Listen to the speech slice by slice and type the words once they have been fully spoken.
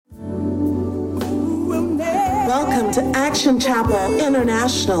welcome to Action Chapel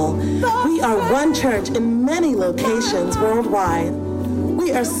International. We are one church in many locations worldwide.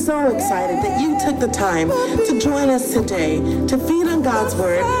 We are so excited that you took the time to join us today to feed on God's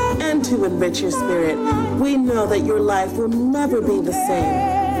Word and to enrich your spirit. We know that your life will never be the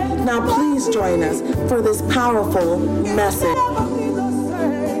same. Now please join us for this powerful message.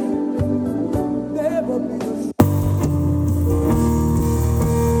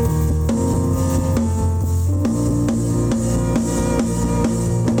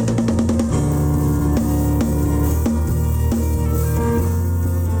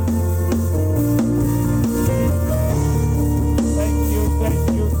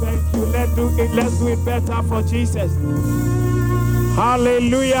 Let's do it better for Jesus.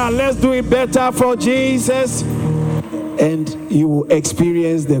 Hallelujah. Let's do it better for Jesus. And you will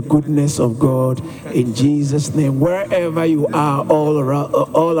experience the goodness of God in Jesus' name. Wherever you are, all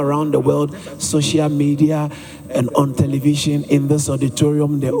around the world, social media and on television, in this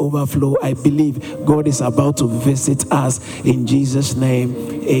auditorium, the overflow, I believe God is about to visit us in Jesus' name.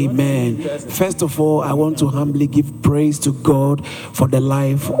 Amen. First of all, I want to humbly give praise to God for the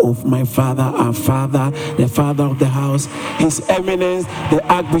life of my father, our father, the father of the house, His Eminence, the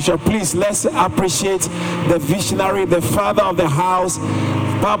Archbishop. Please, let's appreciate the visionary, the father of the house.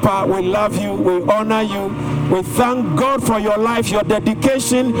 Papa, we love you, we honor you. We thank God for your life, your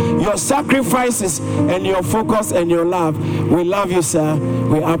dedication, your sacrifices, and your focus and your love. We love you, sir.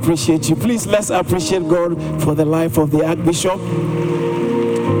 We appreciate you. Please, let's appreciate God for the life of the Archbishop.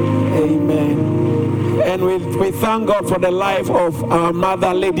 Amen. And we thank God for the life of our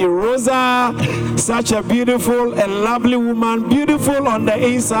mother, Lady Rosa. Such a beautiful and lovely woman, beautiful on the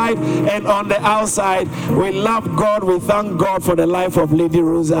inside and on the outside. We love God. We thank God for the life of Lady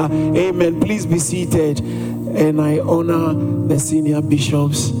Rosa. Amen. Please be seated. And I honor the senior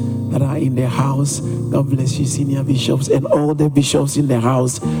bishops that are in the house. God bless you, senior bishops, and all the bishops in the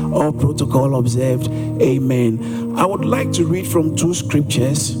house. All protocol observed. Amen. I would like to read from 2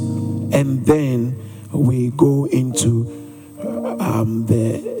 scriptures, and then we go into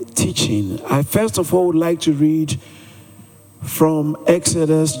the teaching. I first of all would like to read from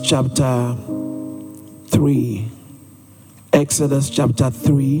Exodus chapter 3. Exodus chapter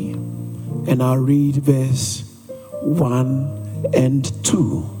 3. And I'll read verse 1 and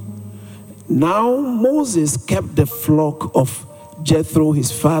 2. Now Moses kept the flock of Jethro,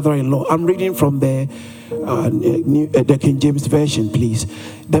 his father-in-law. I'm reading from the King James Version, please.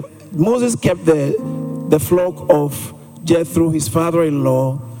 Moses kept the flock of Jethro, his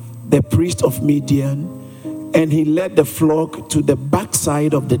father-in-law, the priest of Midian, and he led the flock to the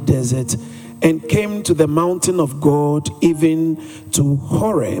backside of the desert and came to the mountain of God, even to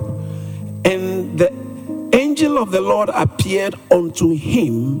Horeb. And the angel of the Lord appeared unto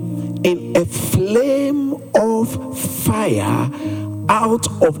him in a flame of fire out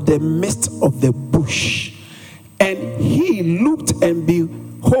of the midst of the bush. And he looked, and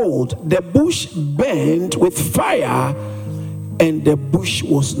behold, the bush burned with fire, and the bush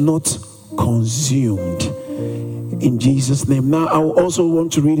was not consumed. In Jesus' name. Now I also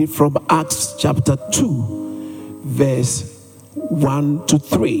want to read it from Acts chapter 2, verse 1 to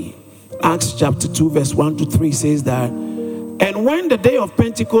 3. Acts chapter 2 verse 1 to 3 says that, and when the day of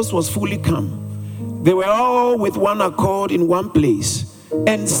Pentecost was fully come, they were all with one accord in one place.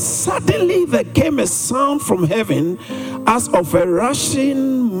 And suddenly there came a sound from heaven as of a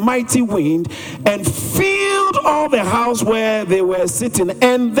rushing mighty wind, and filled all the house where they were sitting.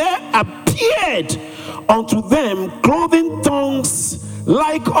 And there appeared unto them cloven tongues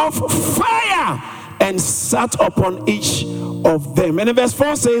like of fire, and sat upon each of them. And in verse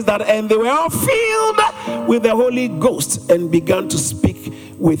 4 says that, and they were all filled with the Holy Ghost, and began to speak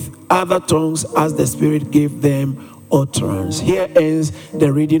with other tongues as the Spirit gave them utterance. Here ends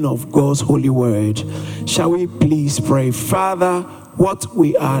the reading of God's holy word. Shall we please pray? Father, what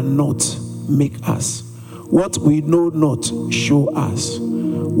we are not, make us. What we know not, show us.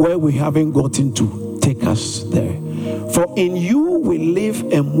 Where we haven't gotten to, take us there. For in you we live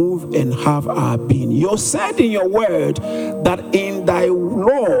and move and have our being. You said in your word that in thy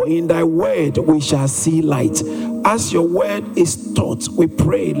law, in thy word, we shall see light. As your word is taught, we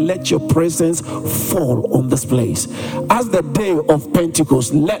pray, let your presence fall on this place. As the day of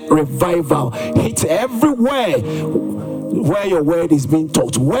Pentecost, let revival hit everywhere where your word is being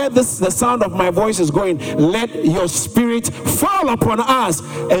taught. Where the sound of my voice is going, let your spirit fall upon us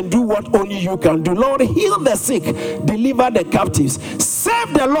and do what only you can do. Lord, heal the sick, deliver the captives,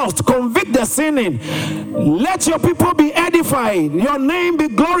 save the lost, convict the sinning. Let your people be edified, your name be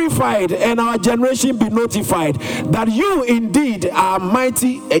glorified, and our generation be notified that you indeed are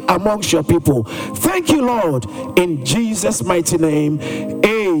mighty amongst your people. Thank you, Lord, in Jesus' mighty name.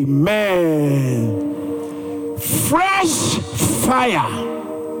 Amen. Fresh fire.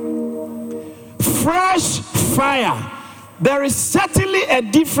 Fresh fire. There is certainly a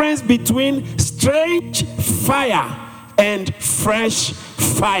difference between strange fire and fresh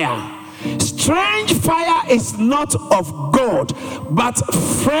fire. Strange fire is not of God, but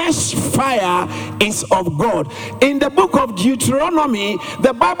fresh fire is of God. In the book of Deuteronomy,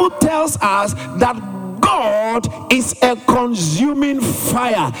 the Bible tells us that God is a consuming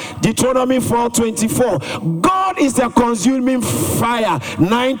fire. Deuteronomy 4:24. God is a consuming fire.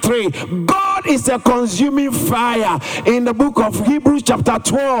 9:3. God is a consuming fire. In the book of Hebrews chapter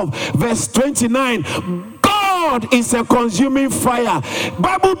 12 verse 29. God is a consuming fire.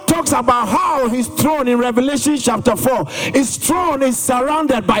 Bible talks about how his throne in Revelation chapter 4. His throne is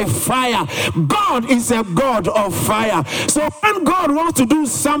surrounded by fire. God is a God of fire. So when God wants to do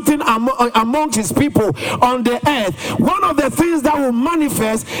something amongst his people on the earth, one of the things that will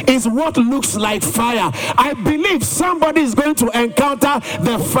manifest is what looks like fire. I believe somebody is going to encounter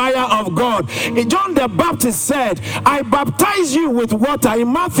the fire of God. John the Baptist said, I baptize you with water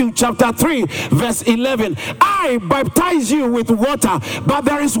in Matthew chapter 3 verse 11. I baptize you with water, but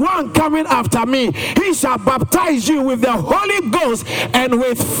there is one coming after me. He shall baptize you with the Holy Ghost and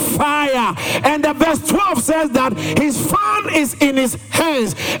with fire. And the verse 12 says that his fan is in his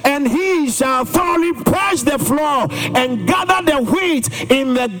hands, and he shall thoroughly purge the floor and gather the wheat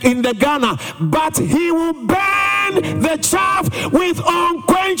in the garner, but he will burn the chaff with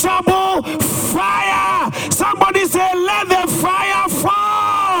unquenchable fire. Somebody say, let the fire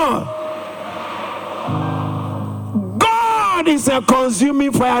fall. God is a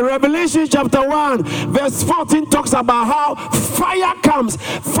consuming fire. Revelation chapter 1 verse 14 talks about how fire comes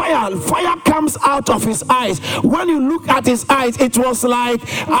out of his eyes. When you look at his eyes, it was like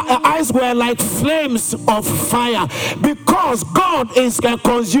eyes were like flames of fire, because God is a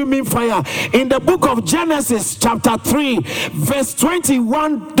consuming fire. In the book of Genesis chapter 3 verse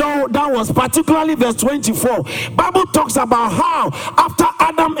 21 that was particularly verse 24, Bible talks about how after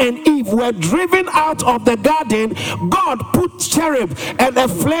Adam and Eve were driven out of the garden, God put cherub and a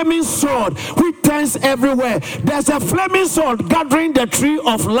flaming sword which turns everywhere. There's a flaming sword gathering the tree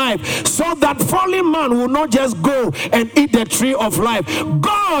of life, so that fallen man will not just go and eat the tree of life.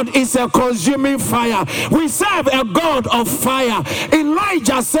 God is a consuming fire. We serve a God of fire.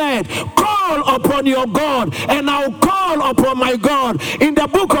 Elijah said, call upon your God and I'll call upon my God. In the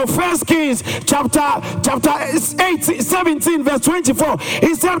book of 1 Kings chapter 17 verse 24,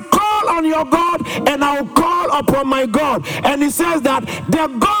 he said, call on your God and I'll call upon my God. And he says that the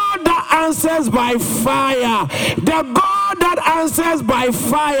God that answers by fire, the God that answers by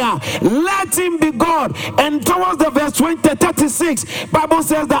fire, let him be God. And towards the verse 36, Bible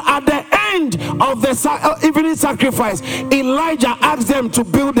says that at the end of the evening sacrifice, Elijah asked them to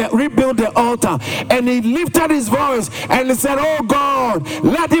rebuild the altar, and he lifted his voice and he said, oh God,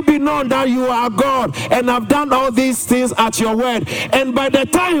 let it be known that you are God, and I've done all these things at your word. And by the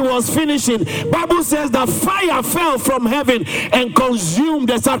time he was finishing, Bible says that fire fell from heaven and consumed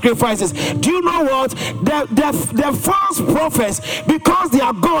the sacrifices. Do you know what? The false prophets, because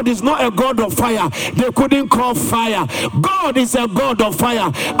their God is not a God of fire, they couldn't call fire. God is a God of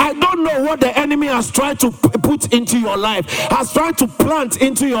fire. I don't know what the enemy has tried to put into your life, has tried to plant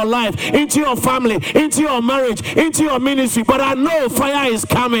into your life, into your family, into your marriage, into your ministry, but I know fire is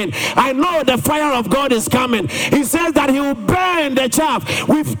coming. I know the fire of God is coming. He says that he will burn the chaff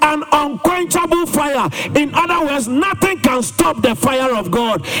with an unquenchable fire. In other words, nothing can stop the fire of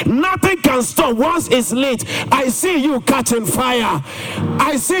God. Nothing can stop. Once it's lit, I see you catching fire.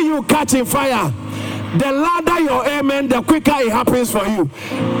 I see you catching fire. The louder your amen, the quicker it happens for you.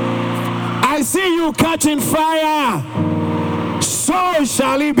 I see you catching fire. So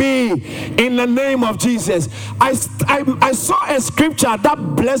shall it be in the name of Jesus. I saw a scripture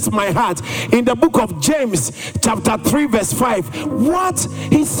that blessed my heart in the book of James chapter 3 verse 5. What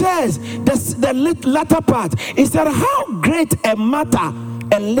he says, the latter part, he said, how great a matter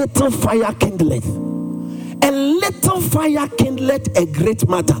a little fire kindleth. A little fire kindleth a great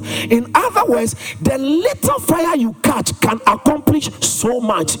matter. In other words, the little fire you catch can accomplish so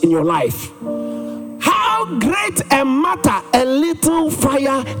much in your life. How how great a matter a little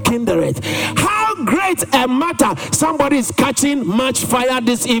fire kindleth. How great a matter. Somebody is catching much fire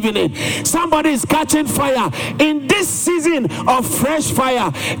this evening. Somebody is catching fire in this season of fresh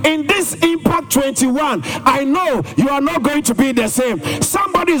fire. In this Impact 21, I know you are not going to be the same.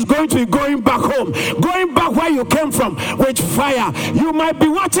 Somebody is going to be going back home, going back where you came from with fire. You might be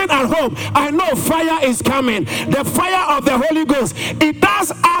watching at home. I know fire is coming. The fire of the Holy Ghost. It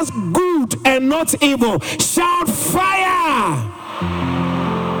does us good and not evil. Shout fire!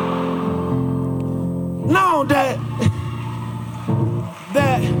 Now the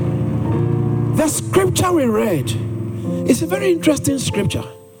scripture we read is a very interesting scripture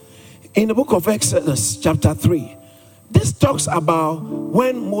in the book of Exodus chapter 3. This talks about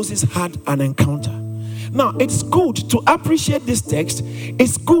when Moses had an encounter. Now it's good to appreciate this text.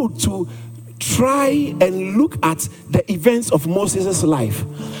 It's good to try and look at the events of Moses' life.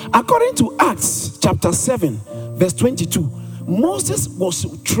 According to Acts chapter 7 verse 22, Moses was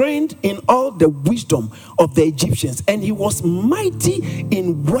trained in all the wisdom of the Egyptians, and he was mighty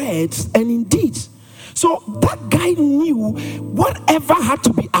in words and in deeds. So that guy knew whatever had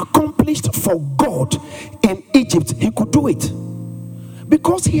to be accomplished for God in Egypt, he could do it.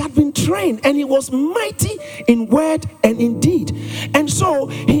 Because he had been trained and he was mighty in word and in deed. And so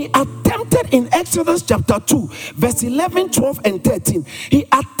he attempted in Exodus chapter 2, verse 11, 12, and 13. He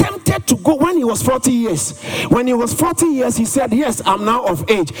attempted to go when he was 40 years. When he was 40 years, he said, yes, I'm now of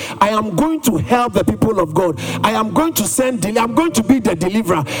age. I am going to help the people of God. I am going to I'm going to be the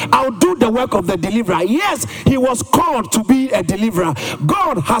deliverer. I'll do the work of the deliverer. Yes, he was called to be a deliverer.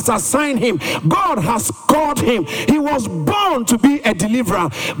 God has assigned him. God has called him. He was born to be a deliverer.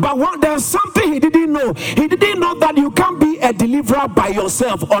 But there's something he didn't know. He didn't know that you can't be a deliverer by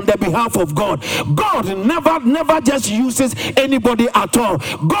yourself on the behalf of God. God never just uses anybody at all.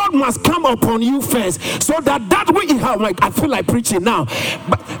 God must come upon you first, so that way I feel like preaching now.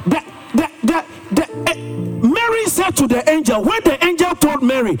 But Mary said to the angel, when the angel told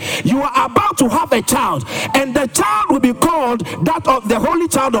Mary, you are about to have a child, and the child will be called that of the Holy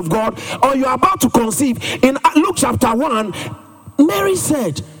Child of God, or you are about to conceive. In Luke chapter 1, Mary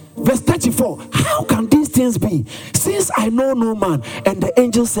said, verse 34, how can these things be, since I know no man? And the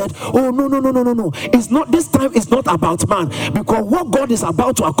angel said, oh, no. It's not, this time it's not about man, because what God is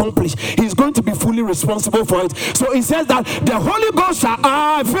about to accomplish, he's going to be fully responsible for it. So he says that the Holy Ghost shall,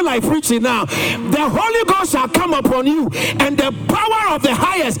 I feel like preaching now, the Holy Ghost shall come upon you, and the power of the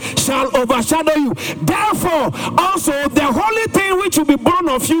highest shall overshadow you. Therefore also the holy thing which will be born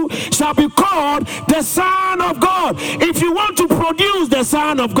of you shall be called the Son of God. If you want to produce the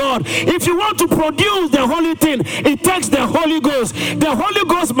Son of God, if you want to produce the holy thing, it takes the Holy Ghost. The Holy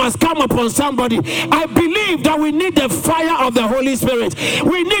Ghost must come upon somebody. I believe that we need the fire of the Holy Spirit.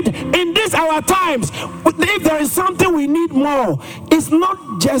 We need, in this our times, if there is something we need more, it's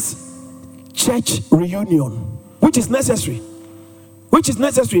not just church reunion, which is necessary.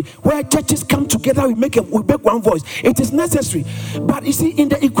 Where churches come together, we make one voice. It is necessary. But you see, in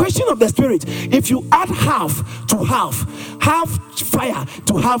the equation of the Spirit, if you add half to half fire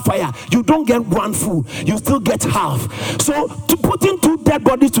to half fire, you don't get one full, you still get half. So to putting two dead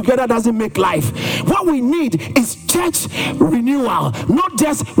bodies together doesn't make life. What we need is church renewal, not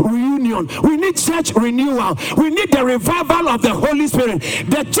just reunion. We need church renewal. We need the revival of the Holy Spirit.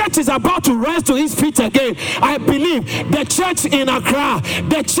 The church is about to rise to its feet again. I believe the church in Accra,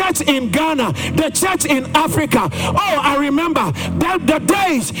 the church in Ghana, the church in Africa. Oh, I remember that the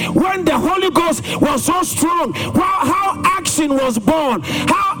days when the Holy Ghost was so strong, how Action was born,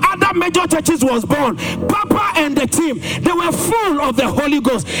 how other major churches was born. Papa and the team, they were full of the Holy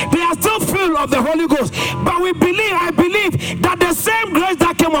Ghost. They are still full of the Holy Ghost. But I believe that the same grace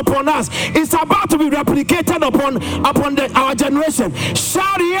that came upon us is about to be replicated upon our generation.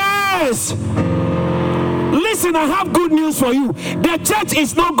 Shout yes! Listen, I have good news for you. The church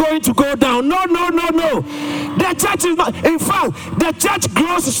is not going to go down. No. The church is not. In fact, the church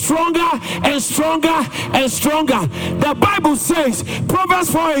grows stronger and stronger and stronger. The Bible says, Proverbs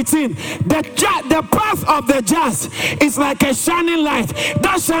 4:18, the path of the just is like a shining light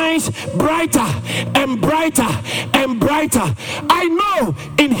that shines brighter and brighter and brighter. I know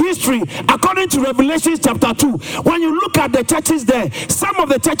in history, according to Revelation chapter 2, when you look at the churches there, some of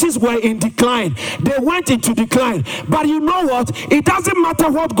the churches were in decline. They went into decline. But you know what? It doesn't matter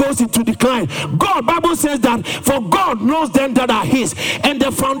what goes into decline. God, Bible says that for God knows them that are his, and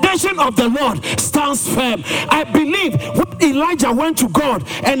the foundation of the Lord stands firm. I believe when Elijah went to God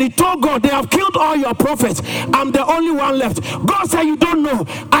and he told God, they have killed all your prophets, I'm the only one left. God said, you don't know,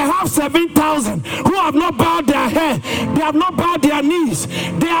 I have 7,000 who have not bowed their head, they have not bowed their knees,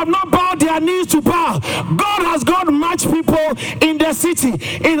 they have not bowed their knees to bow. God has got much people in the city.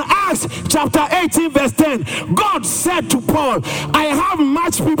 In Acts chapter 18 verse 10, God said to Paul, I have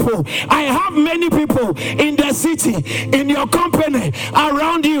much people, I have many people in the city, in your company,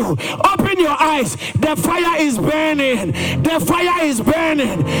 around you. Open your eyes. The fire is burning. The fire is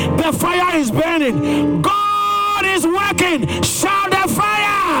burning. The fire is burning. God is working. Shout the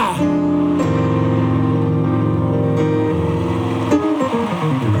fire.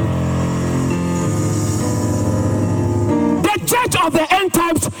 Church of the end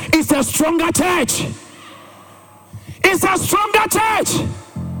times is a stronger church. It's a stronger church.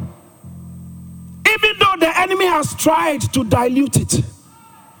 Even though the enemy has tried to dilute it,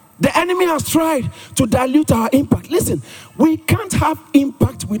 the enemy has tried to dilute our impact. Listen, we can't have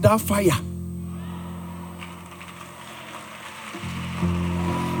impact without fire.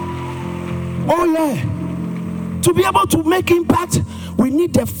 Oh yeah. To be able to make impact, we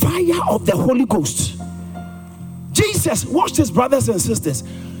need the fire of the Holy Ghost. Jesus, watch this, brothers and sisters.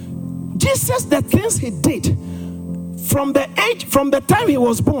 Jesus, the things he did from the time he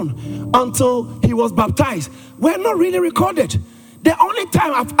was born until he was baptized, were not really recorded. The only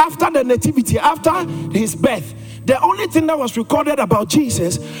time after the nativity, after his birth, the only thing that was recorded about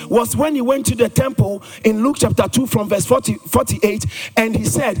Jesus was when he went to the temple in Luke chapter 2 from verse 48, and he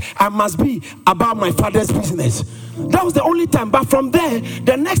said, I must be about my Father's business. That was the only time. But from there,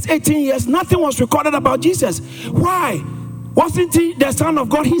 the next 18 years, nothing was recorded about Jesus. Why? Wasn't he the Son of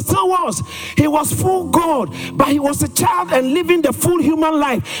God? He still was. He was full God, but he was a child and living the full human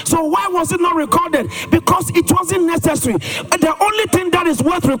life. So why was it not recorded? Because it wasn't necessary. The only thing that is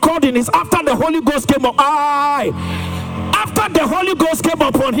worth recording is after the Holy Ghost came up. After the Holy Ghost came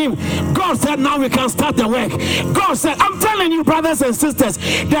upon him, God said, now we can start the work. God said, I'm telling you, brothers and sisters,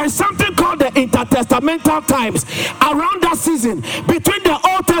 there is something called the intertestamental times. Around that season, between the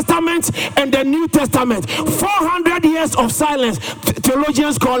Old Testament and the New Testament, 400 years of silence.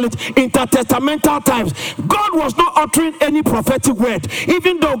 Theologians call it intertestamental times. God was not uttering any prophetic word,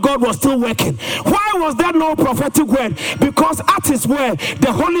 even though God was still working. Why was there no prophetic word? Because at his word,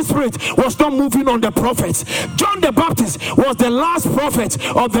 the Holy Spirit was not moving on the prophets. John the Baptist was the last prophet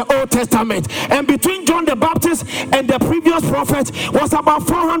of the Old Testament, and between John the Baptist and the previous prophet was about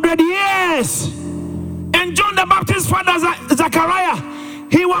 400 years. And John the Baptist's father Zechariah,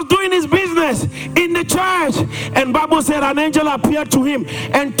 he was doing his business in the church, and Bible said an angel appeared to him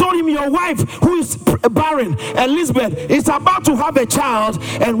and told him, your wife who is barren, Elizabeth, is about to have a child.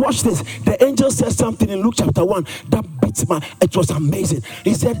 And watch this, the angel said something in Luke chapter 1 that beats my, it was amazing.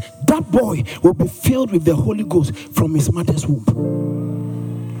 He said that boy will be filled with the Holy Ghost from his mother's womb.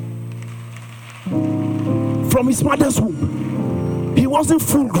 From his mother's womb. He wasn't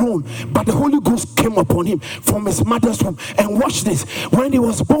full grown, but the Holy Ghost came upon him from his mother's womb. And watch this, when he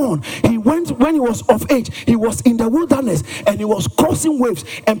was born, when he was of age, he was in the wilderness and he was crossing waves,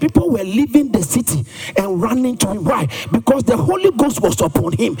 and people were leaving the city and running to him. Why? Because the Holy Ghost was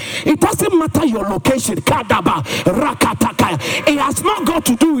upon him. It doesn't matter your location. Kadaba, Rakatakaya. It has not got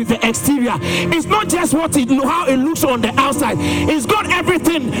to do with the exterior. It's not just how it looks on the outside. It's got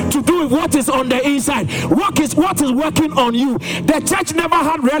everything to do with what is on the inside. What is working on you. The church never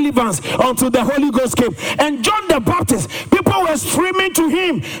had relevance until the Holy Ghost came. And John the Baptist, people were streaming to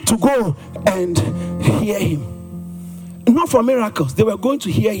him to go and hear him. Not for miracles. They were going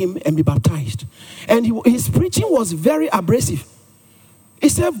to hear him and be baptized. And his preaching was very abrasive. He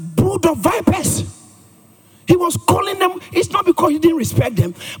said, brood of vipers. He was calling them. It's not because he didn't respect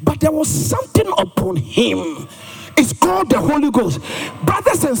them, but there was something upon him. It's called the Holy Ghost.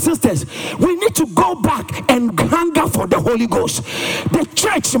 Brothers and sisters, we need to go back and hunger for the Holy Ghost. The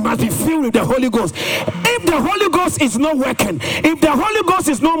church must be filled with the Holy Ghost. If the Holy Ghost is not working, if the Holy Ghost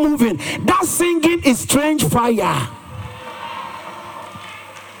is not moving, that singing is strange fire.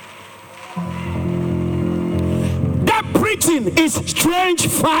 That preaching is strange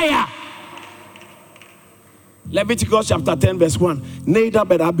fire. Leviticus chapter 10 verse 1.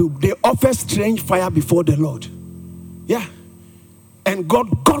 Nadab and Abihu, they offered strange fire before the Lord. Yeah. And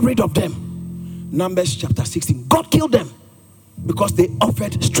God got rid of them. Numbers chapter 16. God killed them because they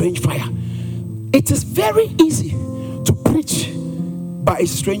offered strange fire. It is very easy to preach by a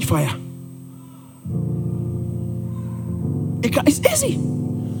strange fire. It's easy.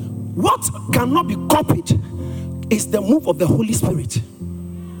 What cannot be copied is the move of the Holy Spirit.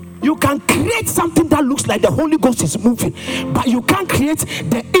 You can create something that looks like the Holy Ghost is moving, but you can't create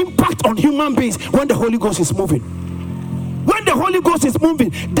the impact on human beings when the Holy Ghost is moving. When the Holy Ghost is moving,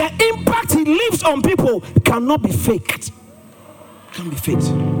 the impact he leaves on people cannot be faked. Can't be faked.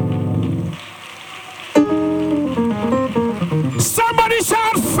 Somebody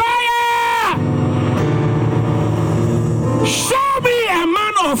shout fire! Show me a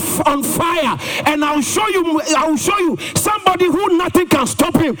man on fire, and I'll show you somebody who nothing can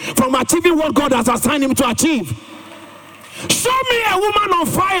stop him from achieving what God has assigned him to achieve. Show me a woman on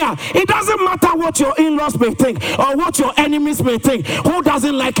fire. It doesn't matter what your in-laws may think or what your enemies may think. Who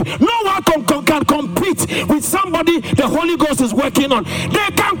doesn't like it? No one can compete with somebody the Holy Ghost is working on. They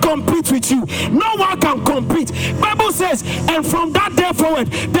can't compete with you. No one can compete. Bible says, and from that day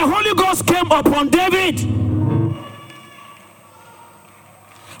forward, the Holy Ghost came upon David.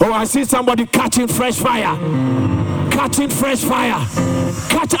 Oh, I see somebody catching fresh fire. Catching fresh fire.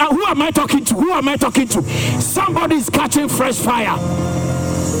 Who am I talking to? Who am I talking to? Somebody's catching fresh fire.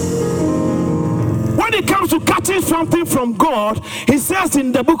 When it comes to catching something from God, he says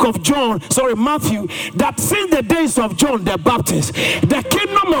in the book of Matthew, that since the days of John the Baptist, the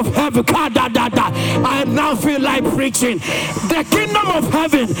kingdom of heaven, I now feel like preaching. The kingdom of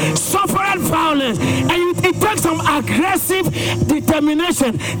heaven suffered violence, and it takes some aggressive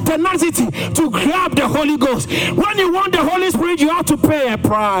determination, tenacity to grab the Holy Ghost. When you want the Holy Spirit, you have to pay a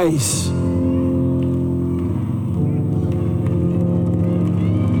price.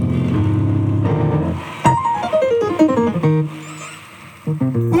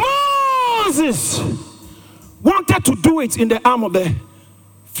 Moses wanted to do it in the arm of the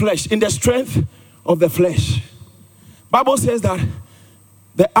flesh, in the strength of the flesh. Bible says that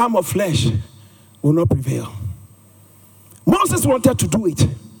the arm of flesh will not prevail. Moses wanted to do it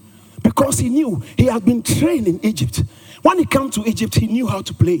because he knew he had been trained in Egypt. When he came to Egypt, he knew how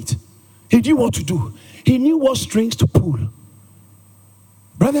to play it. He knew what to do. He knew what strings to pull.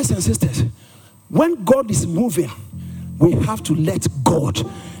 Brothers and sisters, when God is moving, we have to let God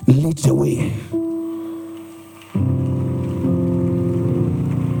lead the way.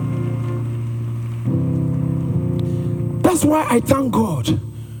 That's why I thank God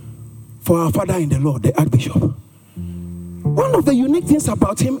for our father in the Lord, the Archbishop. One of the unique things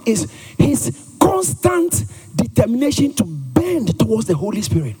about him is his constant determination to bend towards the Holy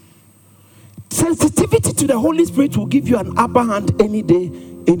Spirit. Sensitivity to the Holy Spirit will give you an upper hand any day,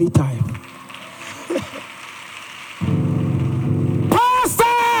 any time.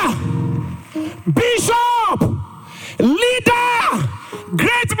 Bishop, leader,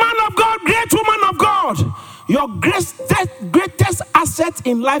 great man of God, great woman of God. Your greatest asset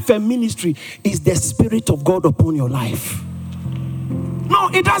in life and ministry is the Spirit of God upon your life. No,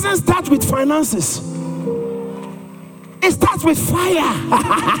 it doesn't start with finances. It starts with fire.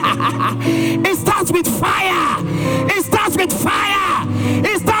 It starts with fire. It starts with fire.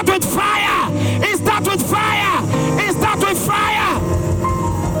 It starts with fire. It starts with fire. It starts with fire.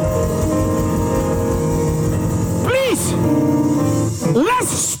 Please, let's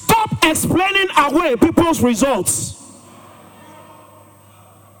stop explaining away people's results.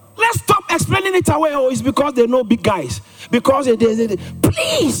 Let's stop explaining it away. Oh, it's because they know big guys. Because they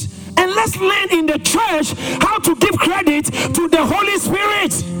please. And let's learn in the church how to give credit to the Holy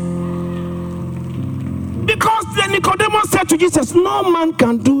Spirit. Because the Nicodemus said to Jesus, no man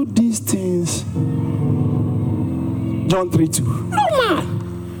can do these things. John 3:2. No man.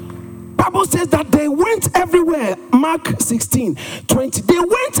 Bible says that they went everywhere. Mark 16:20. They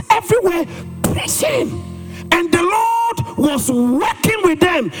went everywhere preaching. And the Lord was working with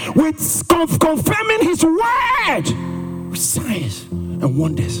them, with confirming his word. With signs and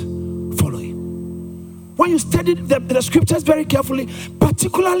wonders following. When you study the scriptures very carefully,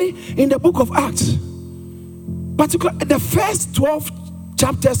 particularly in the book of Acts, particularly the first 12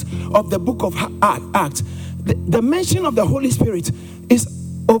 chapters of the book of Acts, the mention of the Holy Spirit is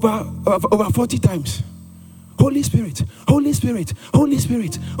over 40 times. Holy Spirit, Holy Spirit, Holy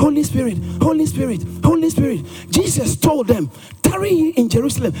Spirit, Holy Spirit, Holy Spirit, Holy Spirit. Jesus told them, tarry ye in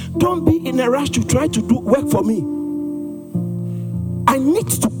Jerusalem. Don't be in a rush to try to do work for me. I need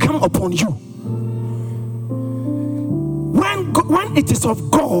to come upon you. When it is of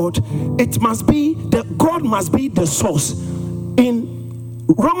God, God must be the source. In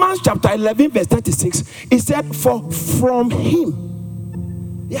Romans chapter 11 verse 36, it said, for from him,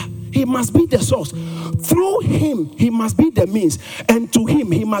 he must be the source. Through him, he must be the means. And to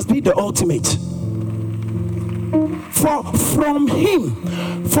him, he must be the ultimate. For from him,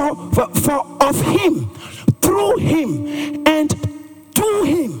 for of him, through him, and to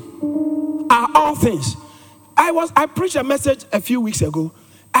him are all things. I preached a message a few weeks ago.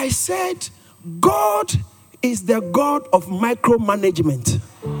 I said, God is the God of micromanagement.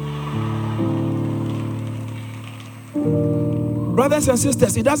 Brothers and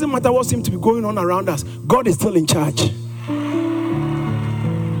sisters, it doesn't matter what seems to be going on around us. God is still in charge.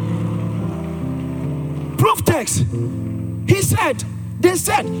 Proof text. He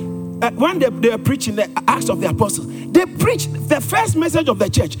said, when they were preaching the Acts of the Apostles, they preached the first message of the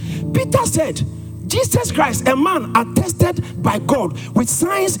church. Peter said, Jesus Christ, a man attested by God with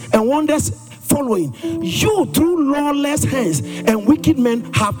signs and wonders following, you through lawless hands and wicked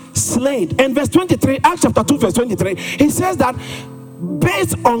men have slain. And verse 23, Acts chapter 2, verse 23, he says that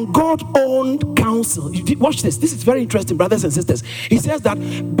based on God's own counsel. Watch this. This is very interesting, brothers and sisters. He says that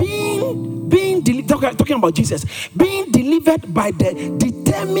talking about Jesus, being delivered by the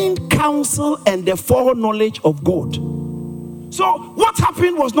determined counsel and the foreknowledge of God. So what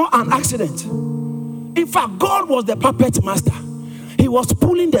happened was not an accident. In fact, God was the puppet master. He was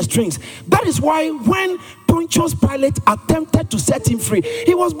pulling the strings. That is why when Pontius Pilate attempted to set him free,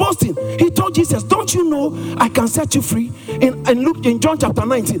 he was boasting. He told Jesus, don't you know I can set you free? In John chapter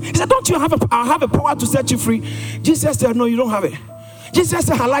 19, he said, don't you have I have a power to set you free? Jesus said, no, you don't have it. Jesus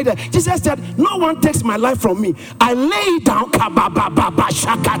said, I like that. Jesus said, no one takes my life from me. I lay it down.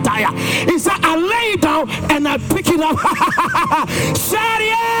 He said, I lay it down and I pick it up. Shout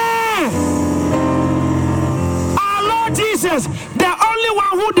yeah! Our Lord Jesus, the only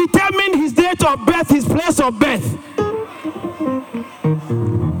one who determined his date of birth, his place of birth.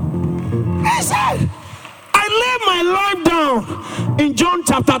 He said, I lay my life down in John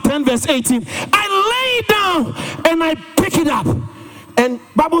chapter 10 verse 18. I lay it down and I pick it up. And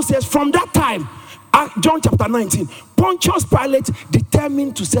Bible says from that time, John chapter 19, Pontius Pilate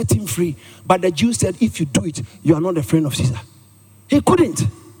determined to set him free. But the Jews said, if you do it, you are not a friend of Caesar. He couldn't.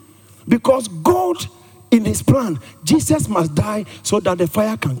 Because God, in his plan, Jesus must die so that the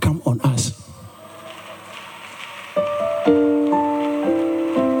fire can come on us.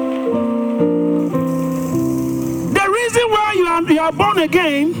 The reason why you are born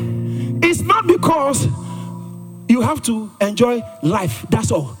again is not because you have to enjoy life.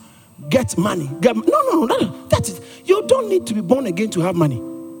 That's all. Get money. No. That's it. You don't need to be born again to have money.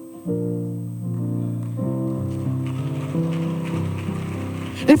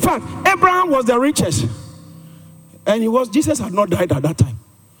 In fact, Abraham was the richest. And Jesus had not died at that time.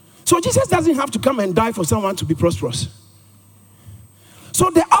 So Jesus doesn't have to come and die for someone to be prosperous. So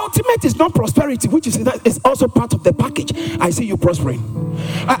the ultimate is not prosperity, which is also part of the package. I see you prospering.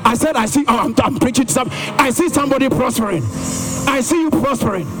 I said, I'm preaching to somebody. I see somebody prospering. I see you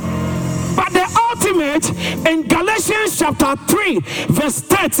prospering. But the ultimate, in Galatians chapter 3, verse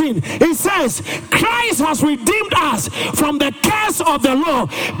 13, it says, Christ has redeemed us from the curse of the law,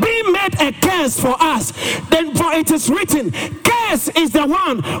 being made a curse for us. Then for it is written, curse is the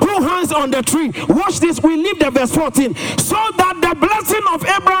one who hangs on the tree. Watch this, we leave the verse 14. So that the blessing of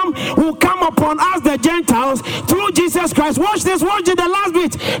Abraham will come upon us, the Gentiles, through Jesus Christ. Watch this, watch it, the last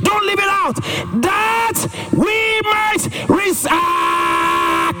bit. Don't leave it out. That we might receive.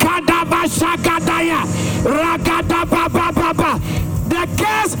 The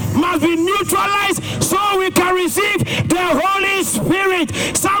curse must be neutralized so we can receive the Holy Spirit.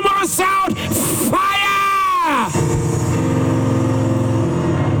 Someone shout fire!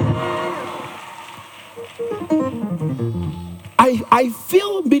 I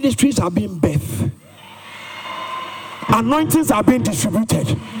feel ministries are being birthed. Anointings are being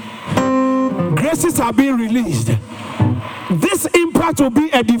distributed. Graces are being released. This impact will be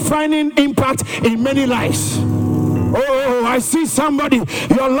a defining impact in many lives. Oh, I see somebody.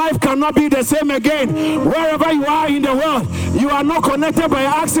 Your life cannot be the same again. Wherever you are in the world, you are not connected by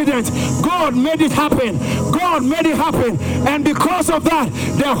accident. God made it happen. God made it happen. And because of that,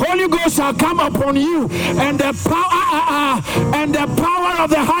 the Holy Ghost shall come upon you, and the power of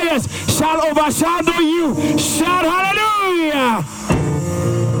the highest shall overshadow you. Shout hallelujah.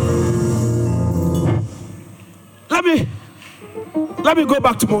 Let me go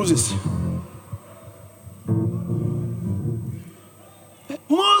back to Moses.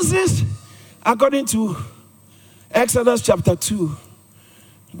 Moses, according to Exodus chapter 2,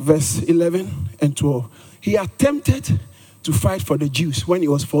 verse 11 and 12, he attempted to fight for the Jews when he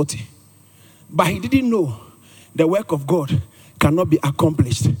was 40. But he didn't know the work of God cannot be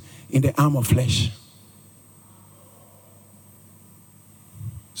accomplished in the arm of flesh.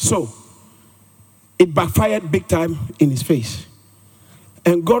 So, it backfired big time in his face.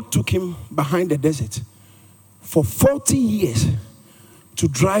 And God took him behind the desert for 40 years to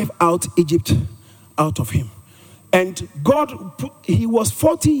drive out Egypt out of him. And he was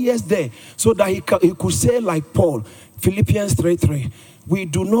 40 years there so that he could say like Paul, Philippians 3:3, we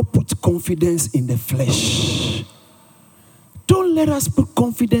do not put confidence in the flesh. Don't let us put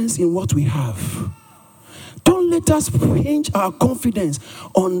confidence in what we have. Don't let us hinge our confidence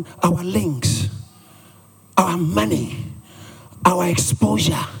on our links, our money, our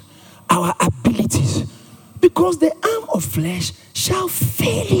exposure, our abilities. because the arm of flesh shall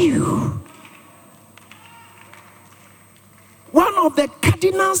fail you. One of the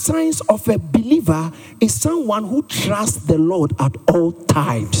cardinal signs of a believer is someone who trusts the Lord at all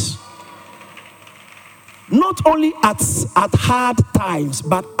times. Not only at hard times,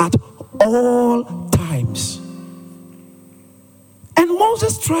 but at all times. And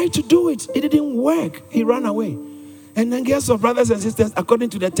Moses tried to do it. It didn't work. He ran away. And then guess what, brothers and sisters,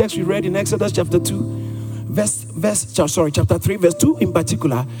 according to the text we read in Exodus chapter 2, chapter 3, verse 2 in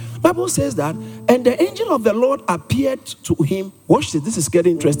particular, Bible says that, and the angel of the Lord appeared to him. Watch this is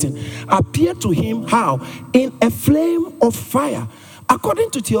getting interesting. Appeared to him how? In a flame of fire.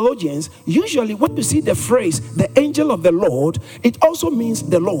 According to theologians, usually when you see the phrase, the angel of the Lord, it also means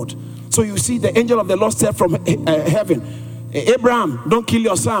the Lord. So you see the angel of the Lord said from heaven, Abraham, don't kill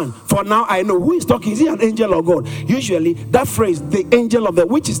your son, for now I know. Who is talking? Is he an angel or God? Usually that phrase, the angel of the,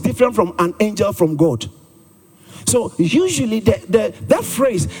 which is different from an angel from God. So usually that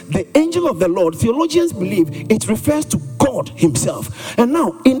phrase, the angel of the Lord, theologians believe it refers to God himself. And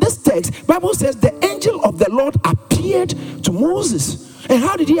now in this text, Bible says the angel of the Lord appeared to Moses. And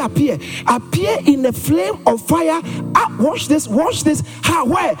how did he appear? Appear in a flame of fire. Watch this. How?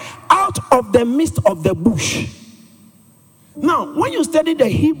 Where? Out of the midst of the bush. Now, when you study the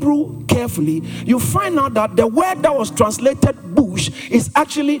Hebrew carefully, you find out that the word that was translated bush is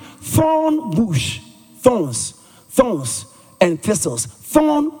actually thorn bush. Thorns and thistles.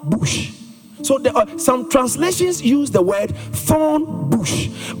 Thorn bush. So there are some translations use the word thorn bush.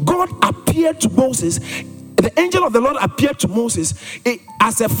 God appeared to Moses. The angel of the Lord appeared to Moses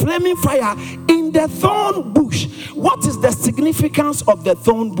as a flaming fire in the thorn bush. What is the significance of the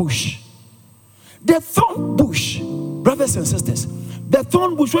thorn bush? The thorn bush, brothers and sisters, the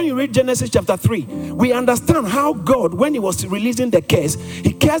thorn bush, when you read Genesis chapter 3, we understand how God, when he was releasing the curse,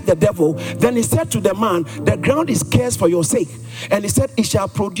 he cursed the devil. Then he said to the man, the ground is cursed for your sake. And he said, it shall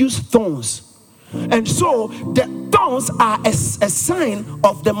produce thorns. And so the thorns are a sign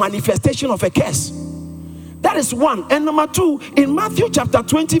of the manifestation of a curse. That is one. And number two, in Matthew chapter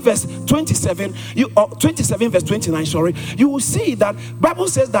 20 verse 27, 27 verse 29, you will see that Bible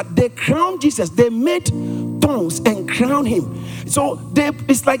says that they crowned Jesus. They made thorns and crowned him. So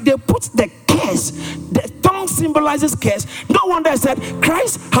it's like they put the curse. The thorn symbolizes curse. No wonder I said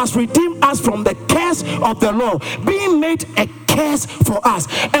Christ has redeemed us from the curse of the law, being made a curse for us.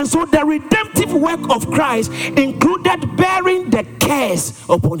 And so the redemptive work of Christ included bearing the curse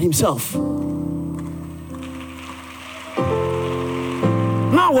upon himself.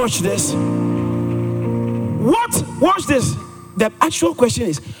 Now watch this. Watch this. The actual question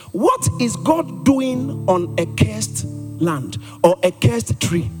is, what is God doing on a cursed land or a cursed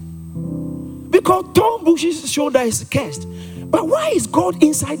tree? Because thorn bushes show that it's cursed. But why is God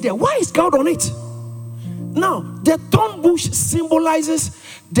inside there? Why is God on it? Now, the thorn bush symbolizes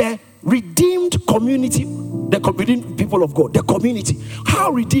the redeemed community, the redeemed people of God, the community.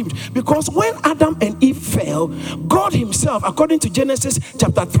 How redeemed? Because when Adam and Eve fell, God himself, according to Genesis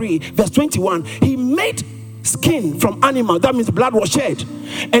chapter 3 verse 21, he made skin from animal. That means blood was shed.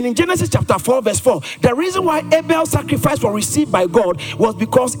 And in Genesis chapter 4 verse 4, the reason why Abel's sacrifice was received by God was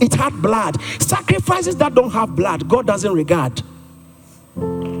because it had blood. Sacrifices that don't have blood, God doesn't regard.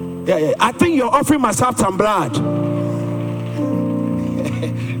 Yeah. I think your offering must have some blood.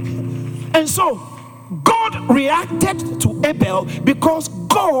 And so God reacted to Abel because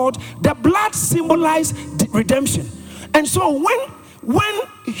God, the blood symbolized redemption. And so when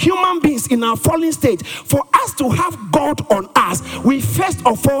human beings in our fallen state, for us to have God on us, we first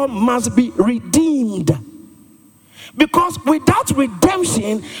of all must be redeemed. Because without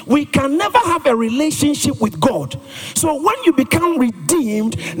redemption, we can never have a relationship with God. So when you become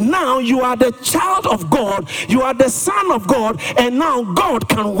redeemed, now you are the child of God, you are the son of God, and now God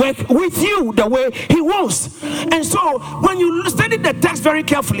can work with you the way he wants. And so when you study the text very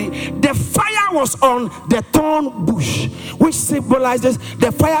carefully, the fire was on the thorn bush, which symbolizes,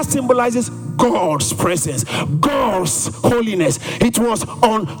 the fire symbolizes God's presence, God's holiness. It was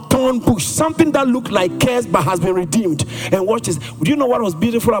on thorn bush, something that looked like curse but has been redeemed. And watch this. Do you know what was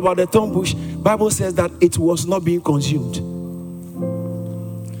beautiful about the thorn bush? Bible says that it was not being consumed.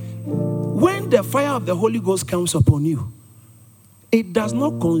 When the fire of the Holy Ghost comes upon you, it does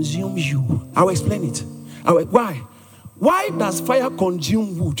not consume you. I'll explain it. Why? Why does fire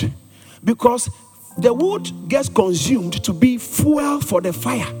consume wood? Because the wood gets consumed to be fuel for the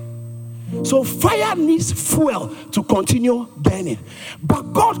fire. So fire needs fuel to continue burning.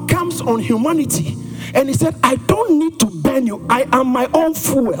 But God comes on humanity and he said, I don't need to burn you. I am my own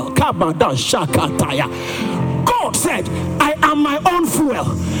fuel. God said, I am my own fuel.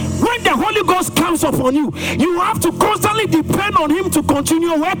 when the Holy Ghost comes upon you, you have to constantly depend on him to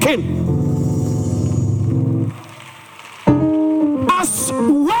continue working. As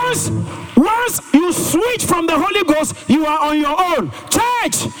once you switch from the Holy Ghost, you are on your own.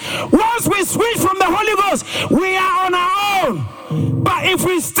 Church, once we switch from the Holy Ghost, we are on our own. But if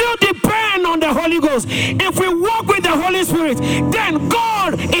we still depend on the Holy Ghost, if we walk with the Holy Spirit, then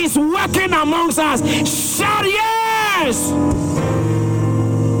God is working amongst us. Shout yes!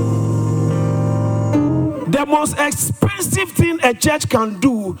 The most expensive thing a church can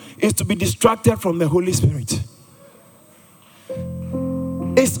do is to be distracted from the Holy Spirit.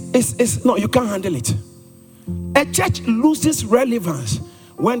 No, you can't handle it. A church loses relevance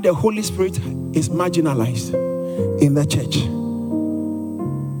when the Holy Spirit is marginalized in the church.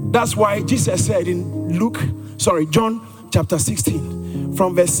 That's why Jesus said in John chapter 16,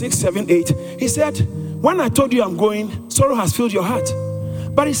 from verse 6, 7, 8, he said, when I told you I'm going, sorrow has filled your heart.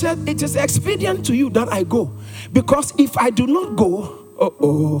 But he said, it is expedient to you that I go. Because if I do not go,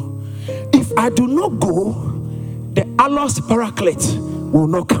 if I do not go, the allos Paraclete will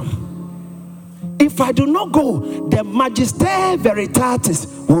not come. If I do not go, the Magister Veritatis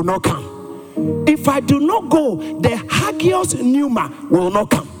will not come. If I do not go, the Hagios Pneuma will not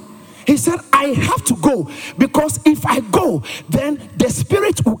come. He said, I have to go, because if I go, then the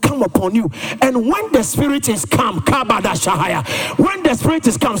Spirit will come upon you. And when the Spirit is come, when the Spirit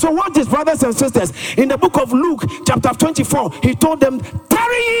is come. So what is, brothers and sisters, in the book of Luke chapter 24, he told them,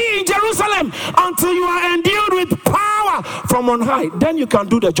 tarry ye in Jerusalem until you are endued with power from on high. Then you can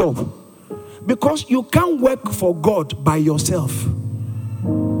do the job. Because you can't work for God by yourself.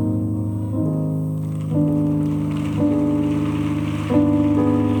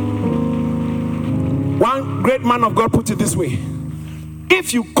 One great man of God put it this way: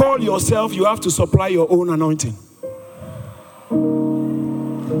 if you call yourself, you have to supply your own anointing.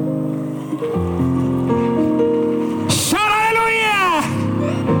 Shout hallelujah!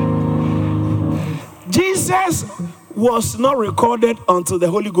 Jesus was not recorded until the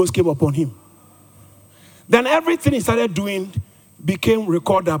Holy Ghost came upon him. Then everything he started doing became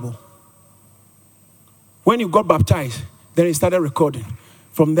recordable. When he got baptized, then he started recording.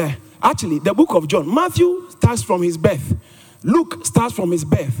 From there, actually, the book of John, Matthew starts from his birth. Luke starts from his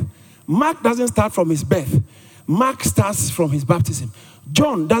birth. Mark doesn't start from his birth. Mark starts from his baptism.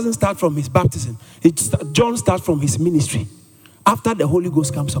 John doesn't start from his baptism. John starts from his ministry after the Holy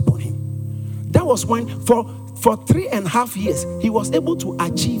Ghost comes upon him. That was when, for 3.5 years, he was able to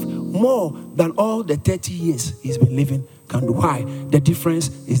achieve more than all the 30 years he's been living can do. Why? The difference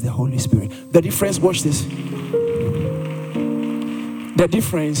is the Holy Spirit. The difference, watch this. The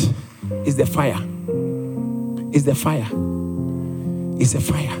difference is the fire. Is the fire. It's a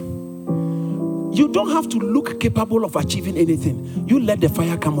fire. You don't have to look capable of achieving anything. You let the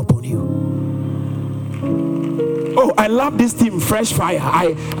fire come upon you. Oh, I love this theme, fresh fire.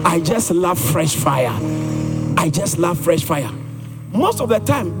 I just love fresh fire. I just love fresh fire. Most of the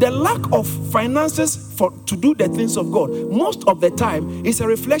time, the lack of finances to do the things of God, most of the time, is a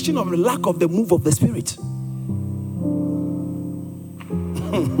reflection of the lack of the move of the Spirit.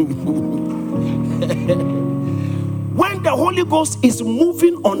 When the Holy Ghost is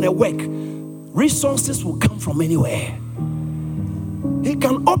moving on a work, resources will come from anywhere. He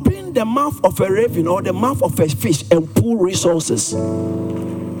can open the mouth of a raven or the mouth of a fish and pull resources.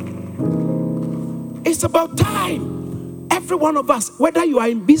 It's about time. Every one of us, whether you are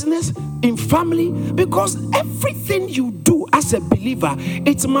in business, in family, because everything you do as a believer,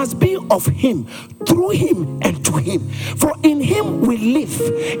 it must be of him, through him, and to him. For in him we live,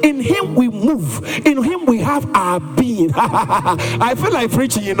 in him we move, in him we have our being. I feel like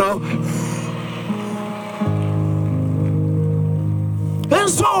preaching, you know. And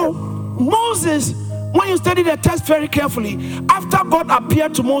so Moses, when you study the text very carefully, after God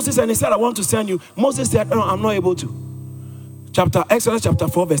appeared to Moses and he said, I want to send you, Moses said, no, I'm not able to. Exodus chapter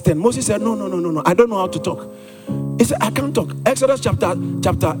 4 verse 10. Moses said, no, I don't know how to talk. He said, I can't talk. Exodus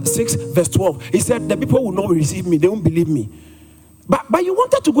chapter 6 verse 12. He said, the people will not receive me. They won't believe me. But you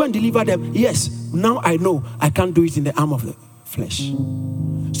wanted to go and deliver them. Yes, now I know I can't do it in the arm of the flesh.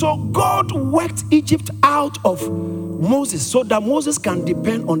 So God worked Egypt out of Moses so that Moses can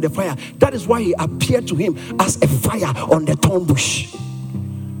depend on the fire. That is why he appeared to him as a fire on the thorn bush.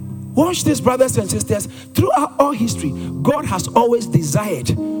 Watch this, brothers and sisters. Throughout all history, God has always desired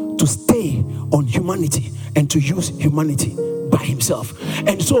to stay on humanity and to use humanity by himself.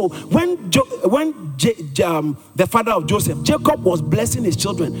 And so when the father of Joseph, Jacob, was blessing his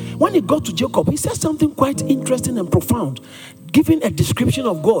children, when he got to Jacob, he said something quite interesting and profound. giving a description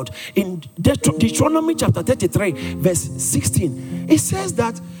of God in Deuteronomy chapter 33, verse 16. It says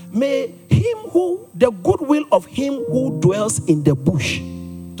that the goodwill of him who dwells in the bush,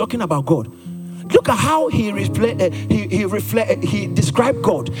 talking about God. Look at how he described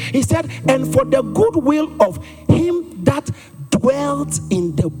God. He said, and for the goodwill of him that dwelt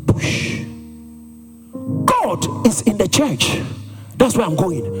in the bush. God is in the church. That's where I'm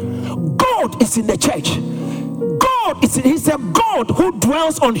going. God is in the church. He's a God who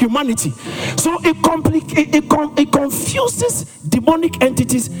dwells on humanity. So it confuses demonic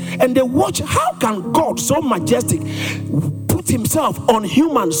entities, and they watch, how can God, so majestic, put himself on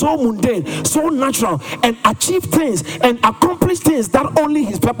human, so mundane, so natural, and achieve things and accomplish things that only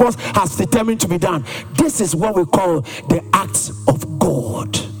his purpose has determined to be done. This is what we call the acts of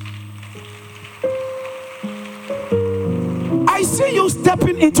God. I see you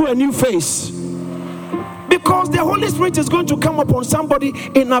stepping into a new phase, because the Holy Spirit is going to come upon somebody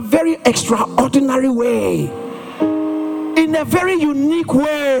in a very extraordinary way, in a very unique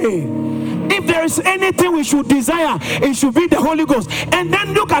way. If there is anything we should desire, it should be the Holy Ghost. And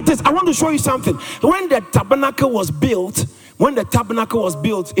then look at this. I want to show you something. When the tabernacle was built in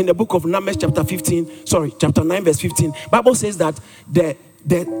the book of Numbers chapter 9 verse 15, Bible says that the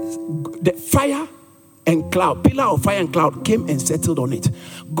fire and cloud, pillar of fire and cloud, came and settled on it.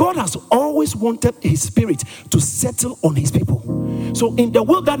 God has always wanted his spirit to settle on his people. So in the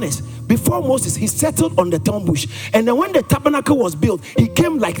wilderness, before Moses, he settled on the thorn bush. And then when the tabernacle was built, he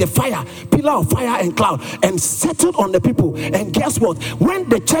came like the fire, pillar of fire and cloud, and settled on the people. And guess what? When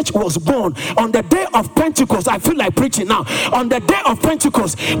the church was born, on the day of Pentecost, I feel like preaching now. On the day of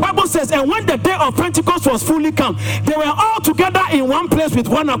Pentecost, Bible says, and when the day of Pentecost was fully come, they were all together in one place with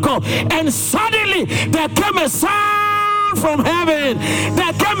one accord. And suddenly, there came a sound from heaven.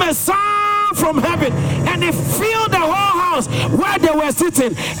 There came a sound from heaven, and it filled the whole house where they were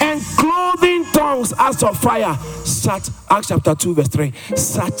sitting, and clothing tongues as of fire sat, Acts chapter 2 verse 3,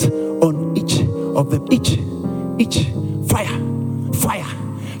 sat on each of them. Each fire.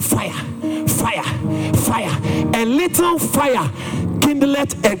 A little fire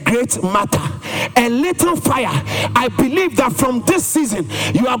kindled a great matter. A little fire. I believe that from this season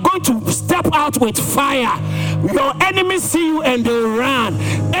you are going to step out with fire. Your enemies see you and they run.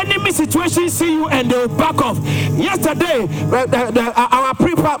 Enemy situations see you and they back off. Yesterday, our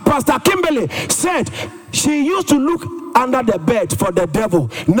Pastor Kimberly said she used to look under the bed for the devil.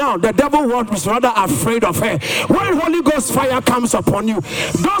 Now the devil was rather afraid of her. When Holy Ghost fire comes upon you,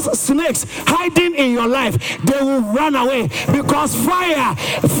 those snakes hiding in your life, they will run away, because fire,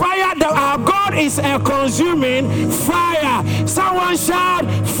 our God is a consuming fire. Someone shout,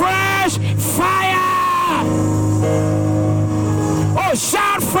 fresh fire. Oh,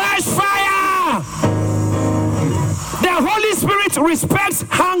 shout fresh fire. The Holy Spirit respects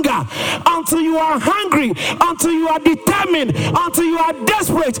hunger. Until you are hungry, until you are determined, until you are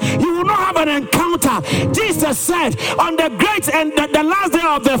desperate, you will not have an encounter. Jesus said on the great and the last day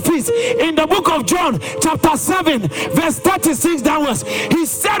of the feast, in the book of John chapter 7 verse 36 downwards, he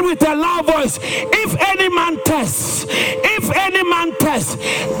said with a loud voice, if any man tests,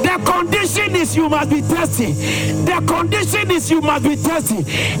 the condition is you must be thirsty. The condition is you must be thirsty.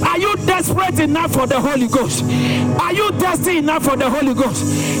 Are you desperate enough for the Holy Ghost? Are you thirsty enough for the Holy Ghost?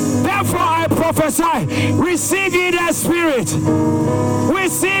 Therefore I prophesy, receive ye the Spirit.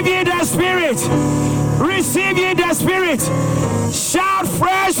 Receive ye the Spirit. Receive ye the Spirit. Shout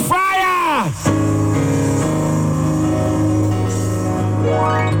fresh fire.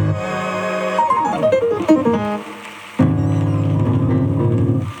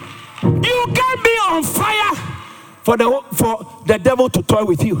 You can be on fire for the devil to toy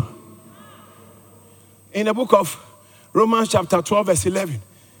with you. In the book of Romans chapter 12 verse 11,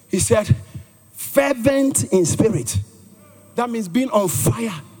 he said, fervent in spirit. That means being on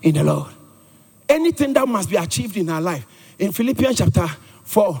fire in the Lord. Anything that must be achieved in our life. In Philippians chapter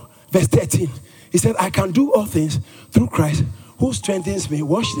 4 verse 13, he said, I can do all things through Christ who strengthens me.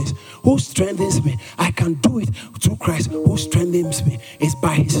 Watch this. Who strengthens me. I can do it through Christ who strengthens me. It's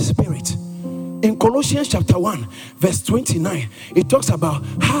by his Spirit. In Colossians chapter 1 verse 29, it talks about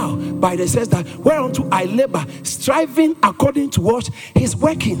how Bible says that whereunto I labor, striving according to what? His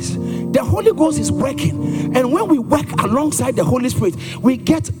workings. The Holy Ghost is working, and when we work alongside the Holy Spirit, we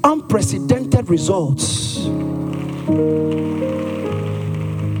get unprecedented results.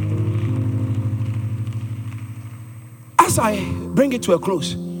 As I bring it to a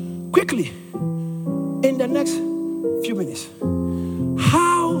close, quickly, in the next few minutes,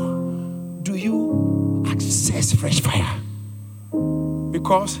 how do you access fresh fire?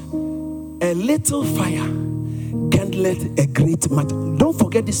 Because a little fire kindleth a great matter. Don't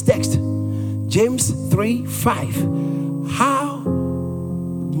forget this text. James 3:5. How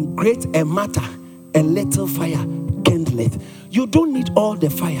great a matter a little fire kindleth. You don't need all the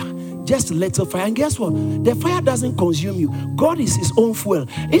fire, just a little fire. And guess what? The fire doesn't consume you. God is his own fuel.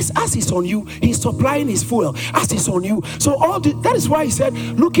 It's as he's on you, he's supplying his fuel as he's on you. So that is why he said,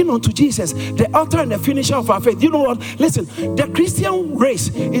 looking unto Jesus, the author and the finisher of our faith. You know what? Listen, the Christian race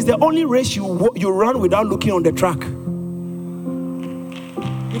is the only race you run without looking on the track.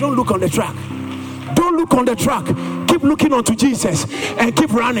 You don't look on the track. Don't look on the track. Keep looking unto Jesus and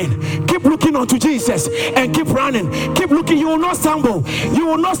keep running. Keep looking unto Jesus and keep running. Keep looking. You will not stumble. You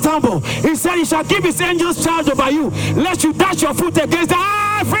will not stumble. He said he shall give his angels charge over you, lest you dash your foot against the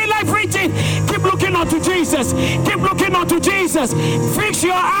free life preaching. Keep looking unto Jesus. Keep looking unto Jesus. Fix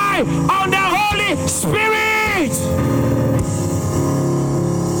your eye on the Holy Spirit.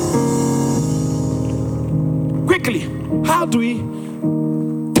 Quickly, how do we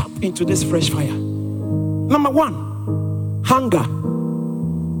tap into this fresh fire? Number one, hunger.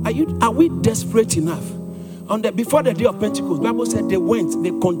 Are we desperate enough? Before the day of Pentecost, the Bible said they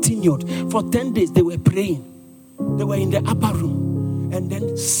continued. For 10 days they were praying. They were in the upper room. And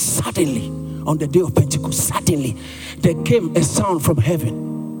then suddenly, on the day of Pentecost, suddenly, there came a sound from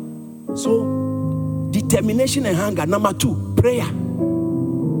heaven. So, determination and hunger. Number two, prayer.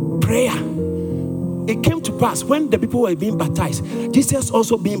 Prayer. It came to pass when the people were being baptized, Jesus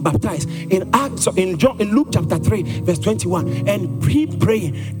also being baptized in Luke chapter 3 verse 21, and he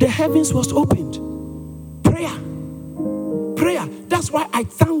praying, the heavens was opened. Prayer. That's why I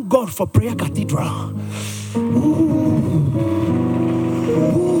thank God for Prayer Cathedral.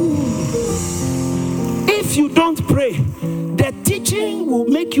 If you don't pray, the teaching will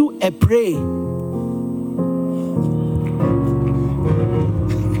make you a prey.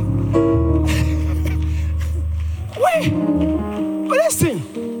 Listen,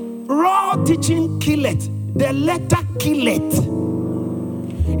 raw teaching kill it. The letter kill it.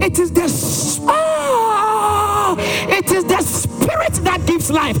 It is the spirit that gives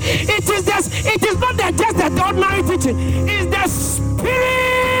life. It is not just the ordinary teaching. It's the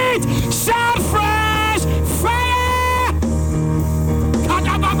spirit. Shout fresh fire.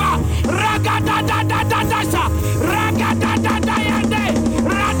 Kadababa. Ragadadadadadasha. Ragadadadayande.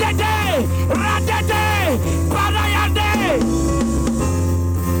 Radede. Radede. Parayande.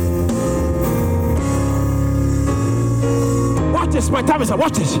 Watch this. My time is up.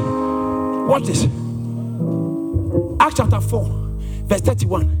 Watch this. Watch this. Acts chapter 4, verse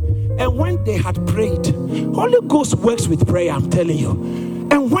 31. And when they had prayed, Holy Ghost works with prayer, I'm telling you.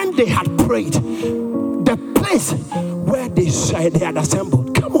 And when they had prayed, the place where they had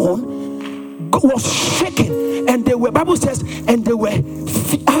assembled, come on, was shaking. And they were, Bible says, and they were,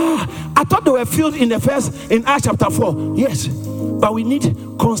 I thought they were filled in Acts chapter 4. Yes, but we need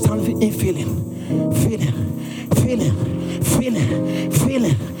constant feeling.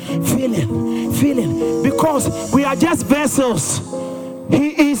 Because we are just vessels.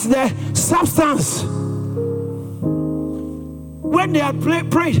 He is the substance. When they had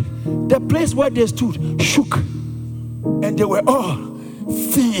prayed, the place where they stood shook, and they were all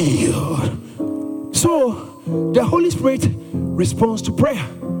filled. So the Holy Spirit responds to prayer.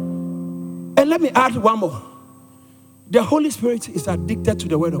 And let me add one more. The Holy Spirit is addicted to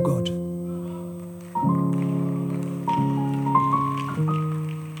the Word of God.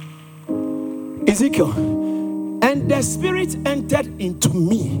 Ezekiel, and the Spirit entered into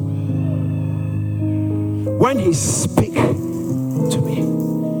me when he spake to me.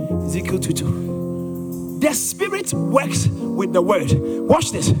 Ezekiel 2:2. The Spirit works with the Word.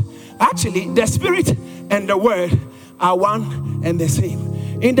 Watch this. Actually, the Spirit and the Word are one and the same.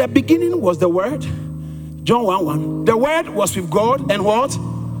 In the beginning was the Word. John 1:1. The Word was with God and what?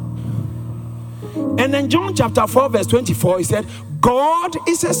 And then John chapter 4 verse 24, he said, God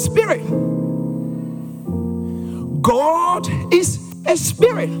is a spirit. God is a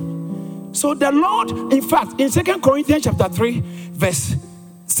spirit. So the Lord, in fact, in 2 Corinthians chapter 3 verse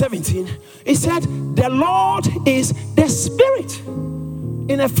 17, he said, the Lord is the Spirit.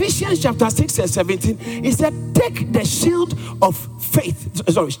 In Ephesians chapter 6 and 17, he said, take the shield of faith.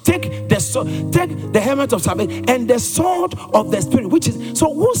 Sorry, take the helmet of salvation and the sword of the Spirit, which is,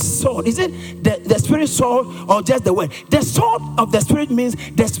 so whose sword? Is it the Spirit sword or just the word? The sword of the Spirit means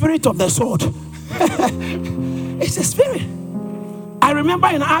the spirit of the sword. It's the Spirit. I remember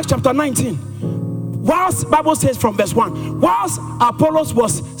in Acts chapter 19, whilst Bible says from verse 1, whilst Apollos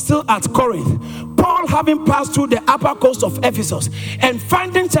was still at Corinth, Paul Paul, having passed through the upper coast of Ephesus and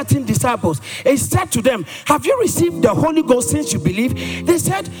finding certain disciples, he said to them, have you received the Holy Ghost since you believe? They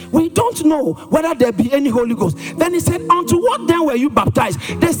said, we don't know whether there be any Holy Ghost. Then he said, unto what then were you baptized?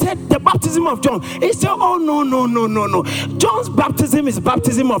 They said, the baptism of John. He said, oh, no. John's baptism is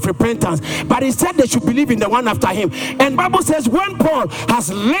baptism of repentance. But he said they should believe in the one after him. And Bible says, when Paul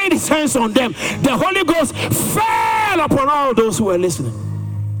has laid his hands on them, the Holy Ghost fell upon all those who were listening.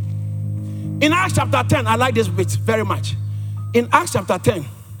 In Acts chapter 10, I like this bit very much. In Acts chapter 10,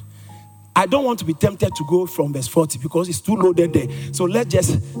 I don't want to be tempted to go from verse 40 because it's too loaded there. So let's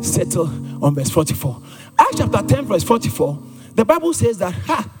just settle on verse 44. Acts chapter 10, verse 44, the Bible says that,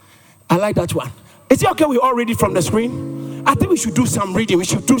 I like that one. Is it okay we all read it from the screen? I think we should do some reading. We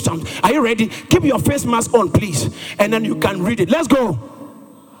should do some. Are you ready? Keep your face mask on, please. And then you can read it. Let's go.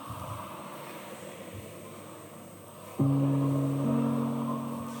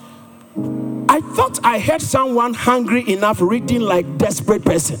 I thought I heard someone hungry enough reading like desperate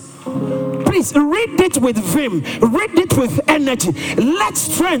person. Please read it with vim. Read it with energy. Let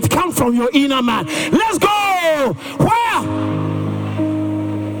strength come from your inner man. Let's go. Where?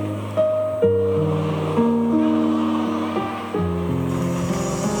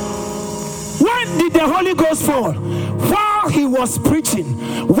 Did the Holy Ghost fall? While he was preaching.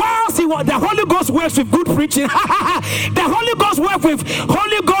 Whilst the Holy Ghost works with good preaching. The Holy Ghost works with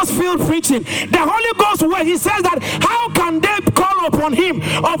Holy Ghost filled preaching. The Holy Ghost works. He says that how can they call upon him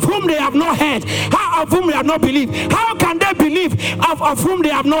of whom they have not heard? Of whom they have not believed? How can they believe of whom they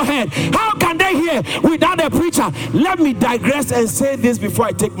have not heard? How can they hear without a preacher? Let me digress and say this before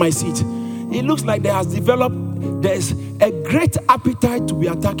I take my seat. It looks like there's a great appetite to be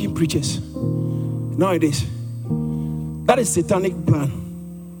attacking preachers nowadays. That is satanic plan.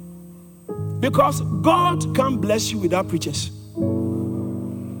 Because God can't bless you without preachers.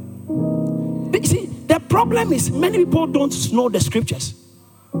 But see, the problem is many people don't know the scriptures.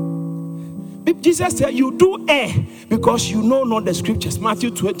 Jesus said, you do err because you know not the scriptures. Matthew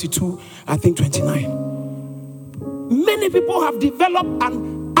 22, I think 29. Many people have developed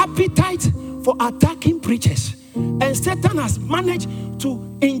an appetite for attacking preachers. And Satan has managed to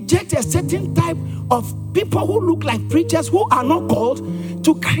inject a certain type of people who look like preachers who are not called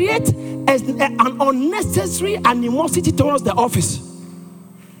to create an unnecessary animosity towards the office.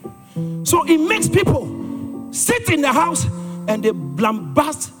 So it makes people sit in the house and they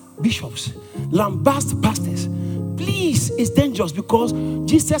lambast bishops, lambast pastors. Please, it's dangerous because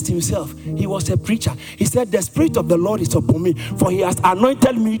Jesus himself, he was a preacher. He said, the Spirit of the Lord is upon me, for he has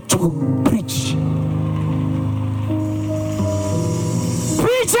anointed me to preach.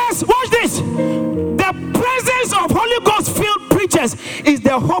 Preachers, watch this. The presence of Holy Ghost filled preachers is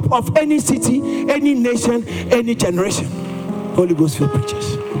the hope of any city, any nation, any generation. Holy Ghost filled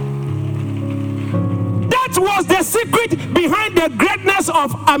preachers. That was the secret behind the greatness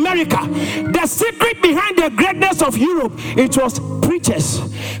of America. The secret behind the greatness of Europe. It was preachers.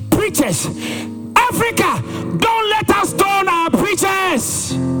 Preachers. Africa, don't let us stone our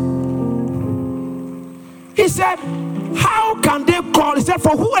preachers. He said, how can they call? He said, for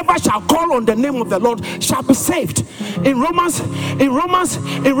whoever shall call on the name of the Lord shall be saved. In Romans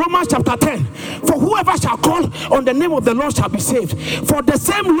chapter 10, for whoever shall call on the name of the Lord shall be saved. For the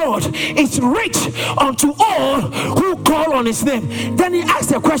same Lord is rich unto all who call on his name. Then he asked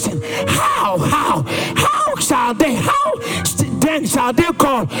the question, how shall they, then shall they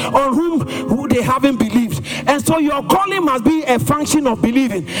call on who they haven't believed? And so your calling must be a function of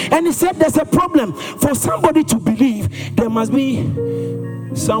believing. And he said there's a problem. For somebody to believe, there must be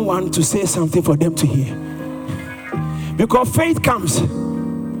someone to say something for them to hear. Because faith comes.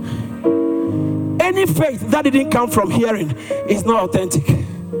 Any faith that didn't come from hearing is not authentic.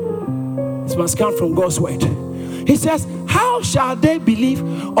 It must come from God's word. He says, how shall they believe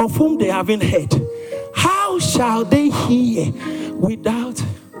of whom they haven't heard? How shall they hear without?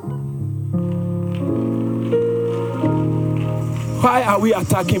 Why are we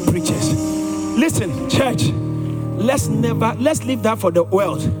attacking preachers? Listen, church, let's leave that for the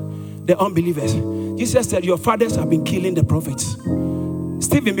world, the unbelievers. Jesus said, your fathers have been killing the prophets.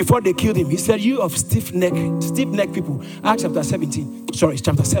 Stephen, before they killed him, he said, you of stiff-necked people. Acts chapter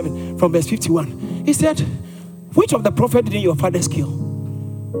 7, from verse 51. He said, which of the prophets didn't your fathers kill?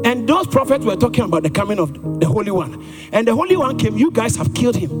 And those prophets were talking about the coming of the Holy One. And the Holy One came, you guys have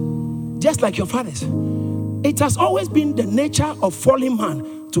killed him, just like your fathers. It has always been the nature of fallen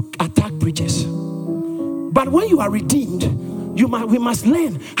man to attack preachers. But when you are redeemed, we must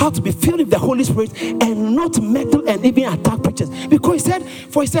learn how to be filled with the Holy Spirit and not meddle and even attack preachers. Because he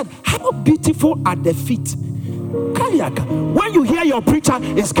said, how beautiful are the feet When you hear your preacher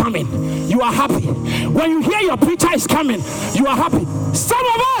is coming, you are happy. When you hear your preacher is coming, you are happy. Some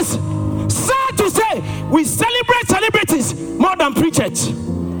of us, sad to say, we celebrate celebrities more than preachers.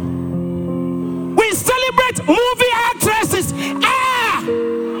 We celebrate movie actresses.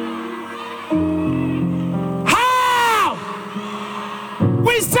 How?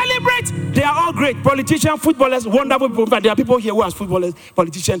 We celebrate. They are all great. Politicians, footballers, wonderful people. But there are people here who are footballers,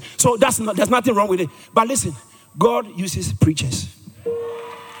 politicians. So there's nothing wrong with it. But listen, God uses preachers.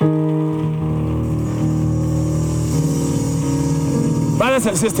 Brothers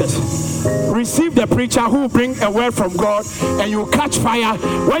and sisters, receive the preacher who bring a word from God, and you catch fire.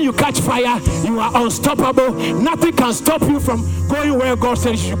 When you catch fire, you are unstoppable. Nothing can stop you from going where God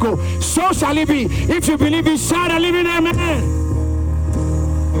says you should go. So shall it be. If you believe it, shout a living amen.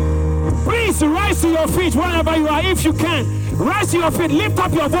 Please rise to your feet wherever you are, if you can. Rise to your feet, lift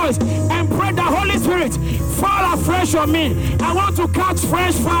up your voice, and pray the Holy Spirit fall afresh on me. I want to catch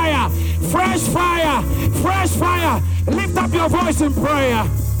fresh fire, fresh fire, fresh fire. Lift up your voice in prayer.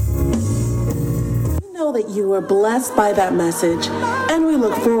 We know that you were blessed by that message, and we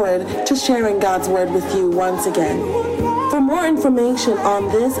look forward to sharing God's word with you once again. For more information on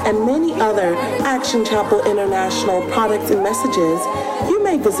this and many other Action Chapel International products and messages, you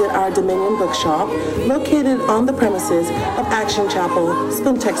may visit our Dominion Bookshop located on the premises of Action Chapel,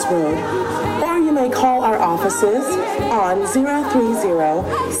 Spintex Road. Or you may call our offices on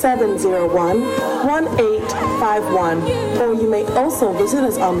 030-701-1851. Or you may also visit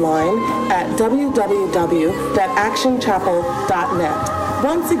us online at www.actionchapel.net.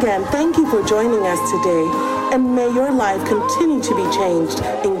 Once again, thank you for joining us today, and may your life continue to be changed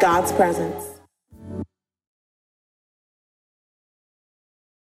in God's presence.